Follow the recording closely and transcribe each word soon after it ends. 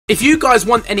If you guys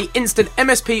want any instant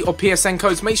MSP or PSN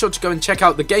codes, make sure to go and check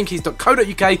out the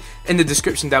gamekeys.co.uk in the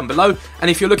description down below. And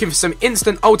if you're looking for some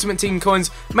instant Ultimate Team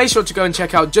coins, make sure to go and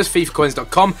check out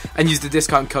justfifacoins.com and use the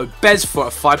discount code BEZ for a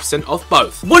 5% off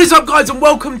both. What is up, guys, and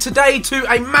welcome today to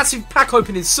a massive pack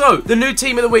opening. So, the new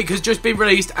team of the week has just been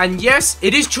released, and yes,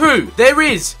 it is true, there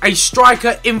is a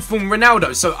striker inform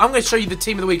Ronaldo. So, I'm going to show you the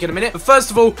team of the week in a minute. But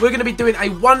first of all, we're going to be doing a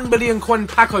 1 million coin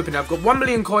pack opening. I've got 1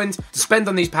 million coins to spend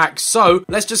on these packs, so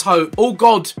let's just hope, all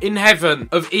God in heaven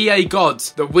of EA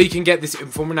gods, that we can get this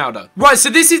inform Ronaldo. Right,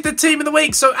 so this is the team of the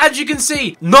week. So, as you can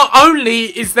see, not only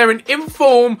is there an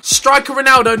inform striker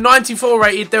Ronaldo 94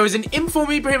 rated, there is an inform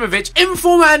Ibrahimovic,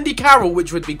 inform Andy Carroll,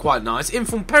 which would be quite nice,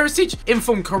 inform Perisic,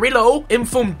 inform Carrillo,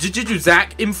 inform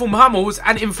Zach, inform Hummels,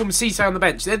 and inform Cisse on the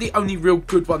bench. They're the only real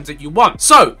good ones that you want.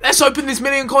 So, let's open this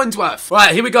million coins worth.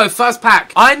 Right, here we go. First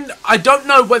pack. I don't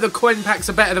know whether coin packs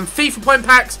are better than FIFA point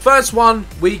packs. First one,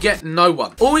 we get no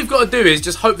one. All we've got to do is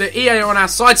just hope that EA are on our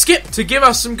side. Skip to give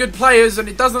us some good players, and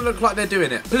it doesn't look like they're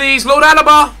doing it. Please, Lord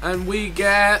Alaba. And we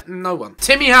get no one.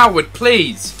 Timmy Howard,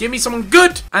 please. Give me someone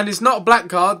good. And it's not a black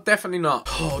card. Definitely not.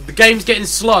 Oh, the game's getting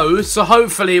slow, so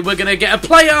hopefully we're going to get a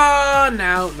player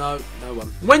now. No one.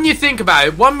 When you think about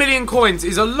it, 1 million coins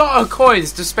is a lot of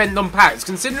coins to spend on packs.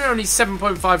 Considering only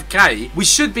 7.5k, we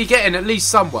should be getting at least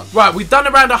someone. Right, we've done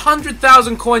around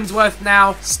 100,000 coins worth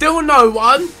now. Still no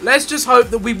one. Let's just hope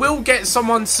that we will get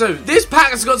someone soon. This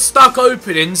pack has got stuck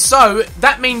opening, so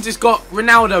that means it's got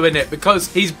Ronaldo in it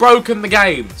because he's broken the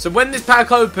game. So when this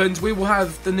pack opens, we will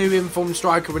have the new informed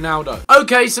striker Ronaldo.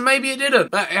 Okay, so maybe it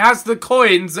didn't, but it has the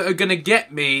coins that are going to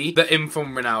get me the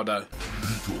informed Ronaldo.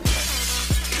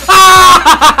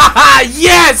 Ah!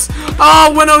 Yes!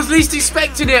 Oh, when I was least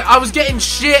expecting it, I was getting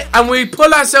shit, and we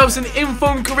pull ourselves an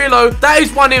inform Carrillo. That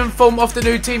is one inform off the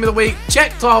new team of the week.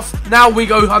 Checked off. Now we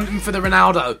go hunting for the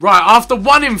Ronaldo. Right, after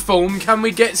one inform, can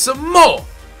we get some more?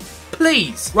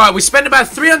 Please. Right, we spent about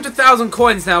 300,000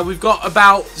 coins now. We've got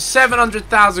about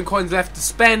 700,000 coins left to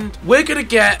spend. We're going to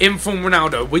get inform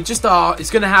Ronaldo. We just are.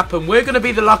 It's going to happen. We're going to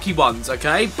be the lucky ones,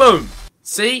 okay? Boom.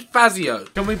 See? Fazio.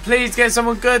 Can we please get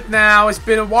someone good now? It's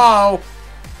been a while.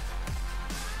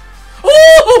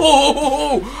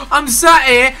 Oh! I'm sat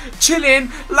here,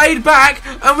 chilling, laid back,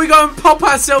 and we go and pop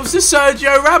ourselves to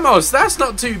Sergio Ramos. That's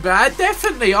not too bad.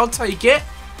 Definitely, I'll take it.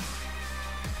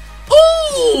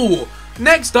 Ooh!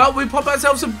 Next up, we pop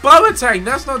ourselves a Boateng.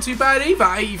 That's not too bad either.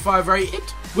 85 rated.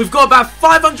 We've got about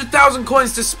 500,000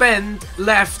 coins to spend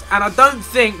left, and I don't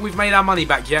think we've made our money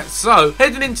back yet. So,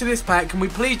 heading into this pack, can we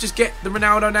please just get the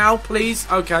Ronaldo now, please?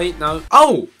 Okay, no.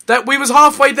 Oh, that we was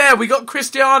halfway there. We got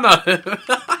Cristiano.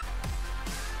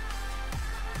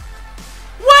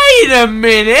 Wait a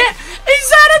minute. Is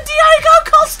that a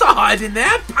Diego Costa hiding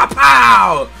there?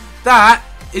 Pow! That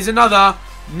is another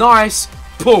nice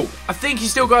pull. I think he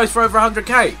still goes for over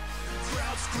 100k.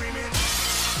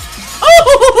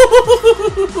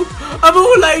 I'm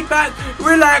all laid back,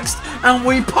 relaxed, and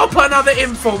we pop another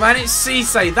inform, and it's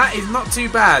Cisse. That is not too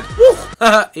bad.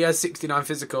 He has 69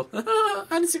 physical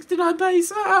and 69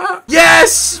 pace.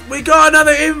 Yes, we got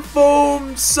another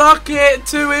inform. Suck it,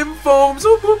 2 informs.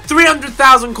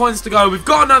 300,000 coins to go. We've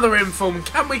got another inform.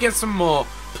 Can we get some more?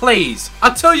 Please.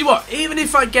 I'll tell you what, even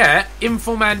if I get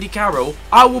inform Andy Carroll,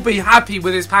 I will be happy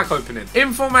with this pack opening.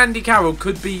 Inform Andy Carroll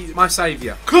could be my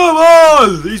saviour. Come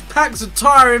on! These packs are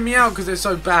tiring me out because they're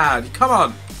so bad. Come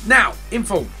on. Now,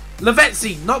 inform.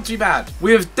 Lavezzi, not too bad.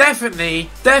 We have definitely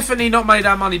not made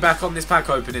our money back on this pack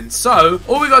opening. So,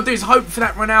 all we got to do is hope for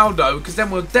that Ronaldo, because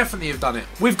then we'll definitely have done it.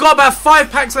 We've got about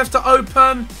 5 packs left to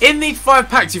open. In these 5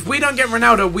 packs, if we don't get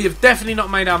Ronaldo, we have definitely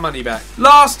not made our money back.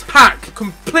 Last pack.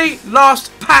 Complete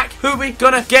last pack. Who are we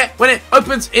gonna get when it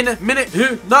opens in a minute?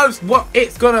 Who knows what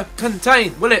it's gonna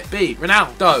contain? Will it be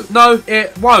Ronaldo? No,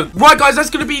 it won't. Right, guys, that's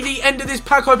gonna be the end of this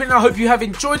pack opening. I hope you have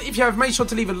enjoyed. If you have, make sure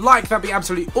to leave a like. That'd be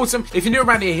absolutely awesome. If you're new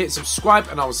around here, hit subscribe,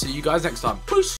 and I will see you guys next time. Peace.